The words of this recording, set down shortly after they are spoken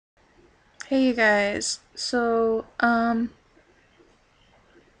Hey you guys. I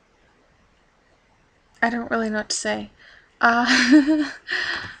don't really know what to say. Uh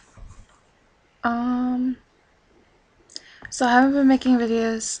um so I haven't been making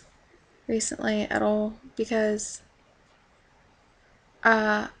videos recently at all because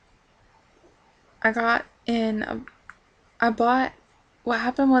uh I got in a, I bought what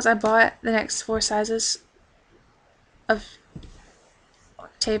happened was I bought the next four sizes of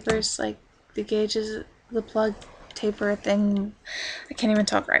tapers, like the gauges, the plug taper thing. I can't even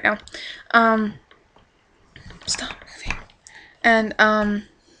talk right now. Um Stop moving. And I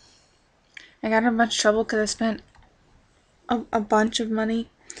got in a bunch of trouble because I spent a bunch of money.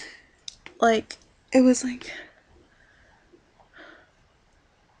 Like, it was like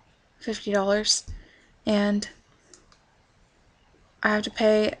 $50, and I have to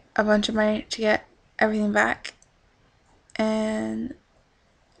pay a bunch of money to get everything back. And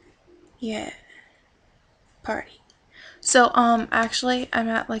yeah, party. So actually I'm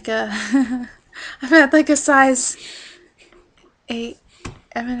at like a I'm at like a size 8.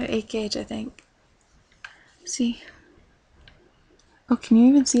 I'm at an 8 gauge, I think. See? Oh, can you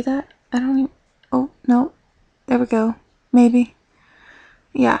even see that? I don't even. Oh, no. There we go. Maybe.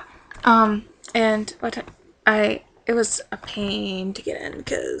 Yeah. And it was a pain to get in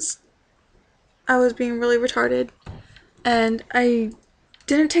because I was being really retarded, and I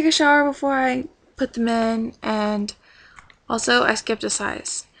didn't take a shower before I put them in, and also I skipped a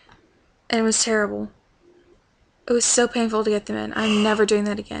size, and it was terrible. It was so painful to get them in. I'm never doing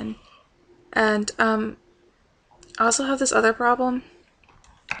that again. And I also have this other problem.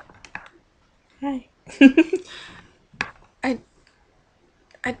 Hi. I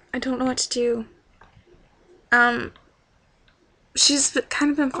I don't know what to do. Um, she's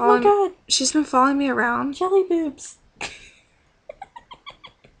kind of been following. Oh my god. She's been following me around, Jelly boobs.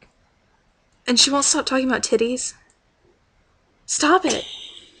 and she won't stop talking about titties. Stop it!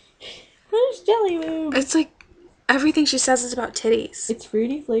 Where's jelly boobs? It's like everything she says is about titties. It's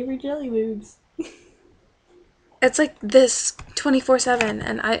fruity flavored jelly boobs. It's like this 24/7,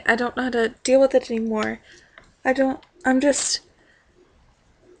 and I don't know how to deal with it anymore. I'm just,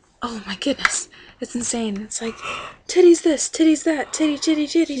 oh my goodness, it's insane. It's like titties this, titties that, titty, titty,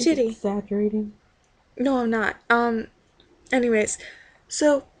 titty, She's titty. exaggerating. No, I'm not. Anyways,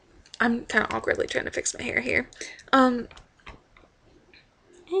 so I'm kind of awkwardly trying to fix my hair here. I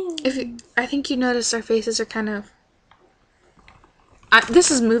think you notice our faces are kind of,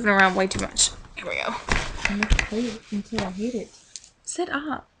 this is moving around way too much. Here we go. I'm gonna play it until I hate it. Sit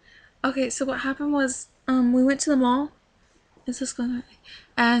up. Okay, so what happened was, we went to the mall. Is this going right?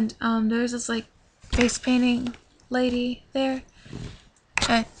 And there's this like face painting lady there.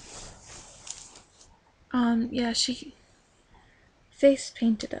 And yeah, she face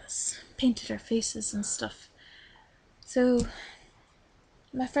painted us. Painted our faces and stuff. So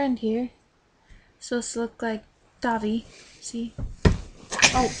my friend here is supposed to look like Gabby. See?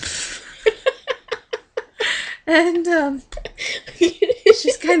 Oh. And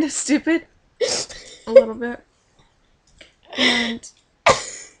she's kind of stupid. A little bit. And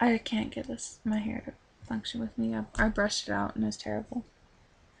I can't get my hair to function with me. I brushed it out and it was terrible.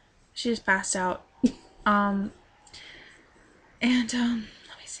 She just passed out. And let me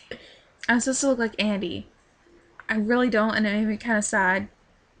see. I'm supposed to look like Andy. I really don't, and it made me kind of sad.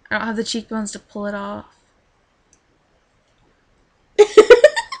 I don't have the cheekbones to pull it off.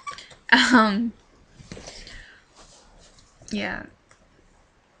 Yeah.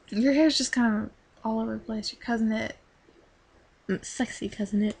 Your hair's just kind of all over the place. Your cousin it. Sexy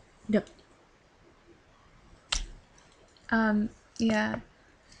cousin it. Yep. Yeah.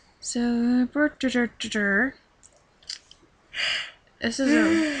 So, this is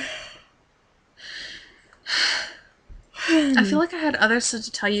a. I feel like I had other stuff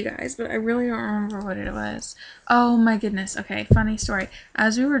to tell you guys, but I really don't remember what it was. Oh my goodness. Okay, funny story.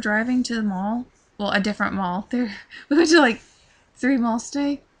 As we were driving to the mall, well, a different mall. We went to like 3 malls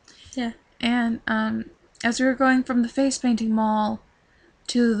today. Yeah. And as we were going from the face painting mall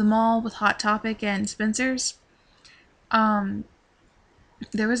to the mall with Hot Topic and Spencer's, there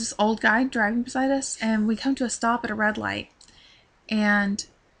was this old guy driving beside us, and we come to a stop at a red light, and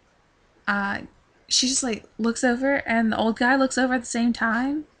she just like looks over, and the old guy looks over at the same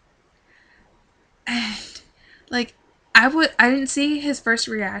time, and like I didn't see his first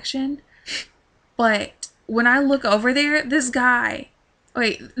reaction, but when I look over there, this guy.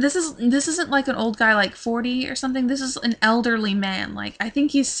 Wait, this isn't like an old guy like 40 or something. This is an elderly man. Like I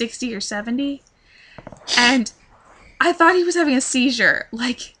think he's 60 or 70. And I thought he was having a seizure.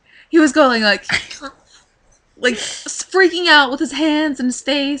 Like he was going like freaking out with his hands and his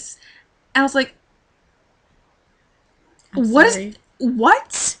face. And I was like, I'm what sorry. is,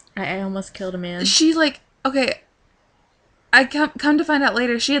 what? I almost killed a man. She like, okay, I come to find out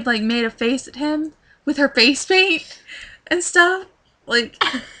later, she had like made a face at him with her face paint and stuff. Like,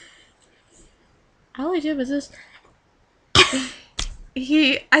 All I did was this.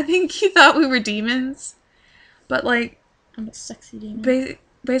 I think he thought we were demons. But like, I'm a sexy demon.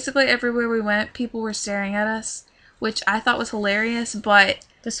 basically everywhere we went, people were staring at us, which I thought was hilarious. But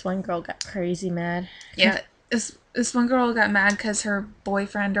This one girl got crazy mad. yeah, this one girl got mad because her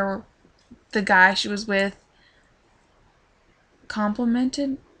boyfriend or the guy she was with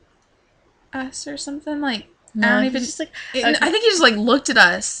complimented us or something. Like, I don't even. Just like, I think he just like looked at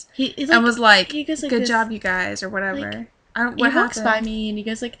us and was like, he goes like "Good this, job, you guys," or whatever. like, I don't. he What walks happened? by me and he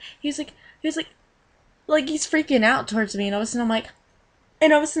goes like, he's like he's freaking out towards me, and all of a sudden I'm like,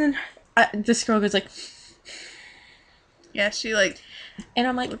 and all of a sudden this girl goes like, Yeah, she like and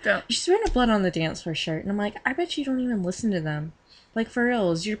I'm like, looked up. she's wearing a blood on the dance floor shirt, and I'm like, I bet you don't even listen to them. Like, for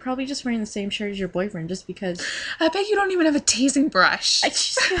reals, you're probably just wearing the same shirt as your boyfriend just because. I bet you don't even have a teasing brush. I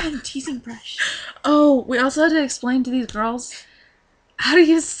just had a teasing brush. Oh, we also had to explain to these girls how to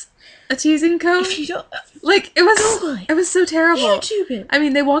use a teasing comb. If you don't, Like, Google it. it was so terrible. YouTube it. I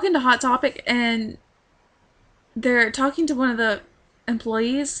mean, they walk into Hot Topic and they're talking to one of the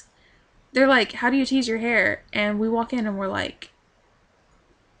employees. They're like, "How do you tease your hair?" And we walk in and we're like,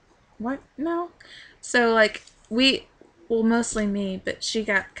 "What? No." So like well, mostly me, but she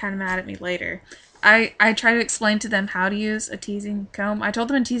got kind of mad at me later. I tried to explain to them how to use a teasing comb. I told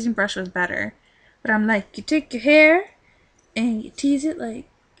them a teasing brush was better, but I'm like, you take your hair and you tease it like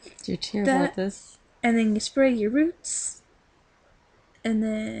Do you cheer that, about this? and then you spray your roots, and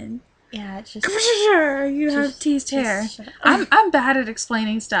then Yeah, it's just. you have teased hair. Shut up. I'm bad at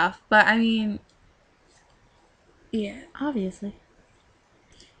explaining stuff, but I mean, yeah. Obviously.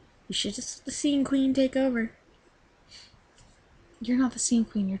 You should just let the scene queen take over. You're not the scene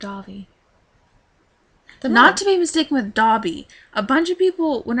queen, you're Dobby. The Not to be mistaken with Dobby. A bunch of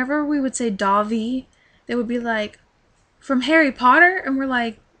people, whenever we would say Dobby, they would be like, from Harry Potter? And we're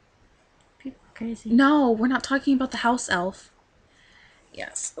like, people are crazy. no, we're not talking about the house elf.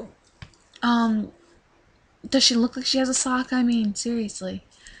 Yes. Does she look like she has a sock? I mean, seriously.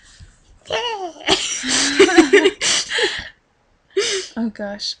 Oh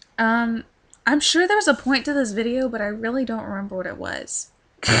gosh. I'm sure there was a point to this video, but I really don't remember what it was.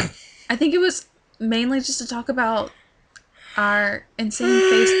 I think it was mainly just to talk about our insane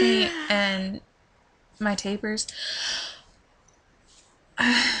face paint and my tapers.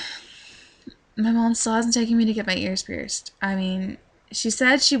 My mom still hasn't taken me to get my ears pierced. I mean, she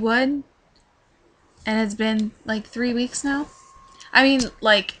said she would, and it's been like 3 weeks now. I mean,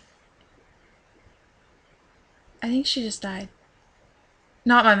 like, I think she just died.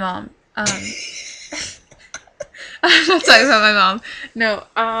 Not my mom. I'm not talking about my mom. No,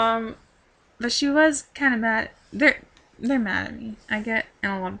 but she was kind of mad. They're mad at me. I get in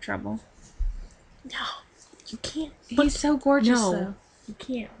a lot of trouble. No, you can't. He's so gorgeous, No, though. you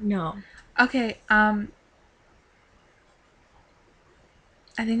can't. No. Okay, I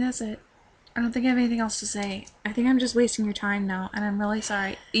think that's it. I don't think I have anything else to say. I think I'm just wasting your time now, and I'm really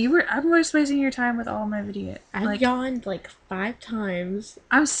sorry. I'm just wasting your time with all my video. I've yawned like 5 times.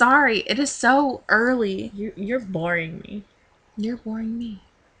 I'm sorry. It is so early. You're boring me. You're boring me.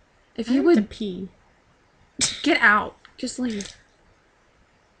 If I you have to would pee. get out, just leave.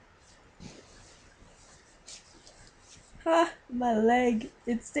 Ha! My leg.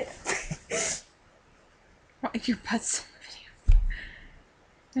 It's there. What, your butt's in the video?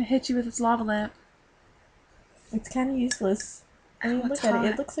 I hit you with this lava lamp. It's kind of useless. I mean, It's look at it. hot.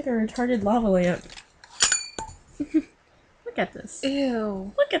 It looks like a retarded lava lamp. Look at this.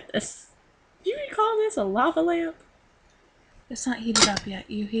 Ew. Look at this. Do you call this a lava lamp? It's not heated up yet.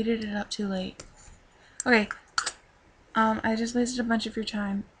 You heated it up too late. Okay. I just wasted a bunch of your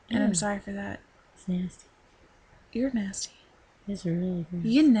time, and I'm sorry for that. It's nasty. You're nasty. It's really gross.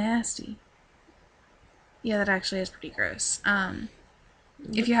 You're nasty. Yeah, that actually is pretty gross.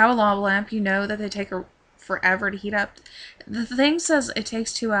 If you have a lava lamp, you know that they take forever to heat up. The thing says it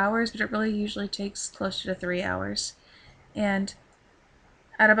takes 2 hours, but it really usually takes closer to 3 hours. And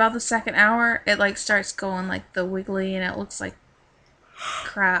at about the second hour, it like starts going like the wiggly, and it looks like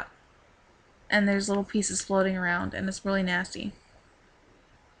crap. And there's little pieces floating around, and it's really nasty.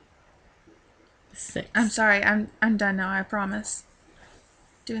 6. I'm sorry. I'm done now. I promise.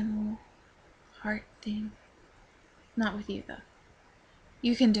 Doing the little heart thing. Not with you though.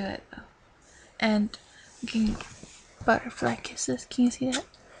 You can do it though. And you can butterfly kisses. Can you see that?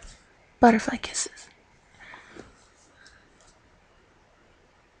 Butterfly kisses.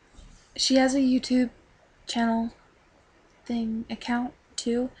 she has a YouTube channel thing account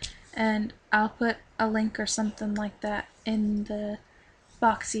too, and I'll put a link or something like that in the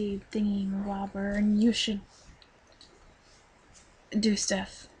boxy thingy robber, and you should do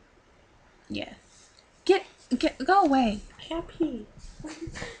stuff. Yeah. Get go away. Happy.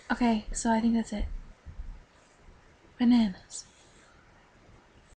 Okay, so I think that's it. Bananas.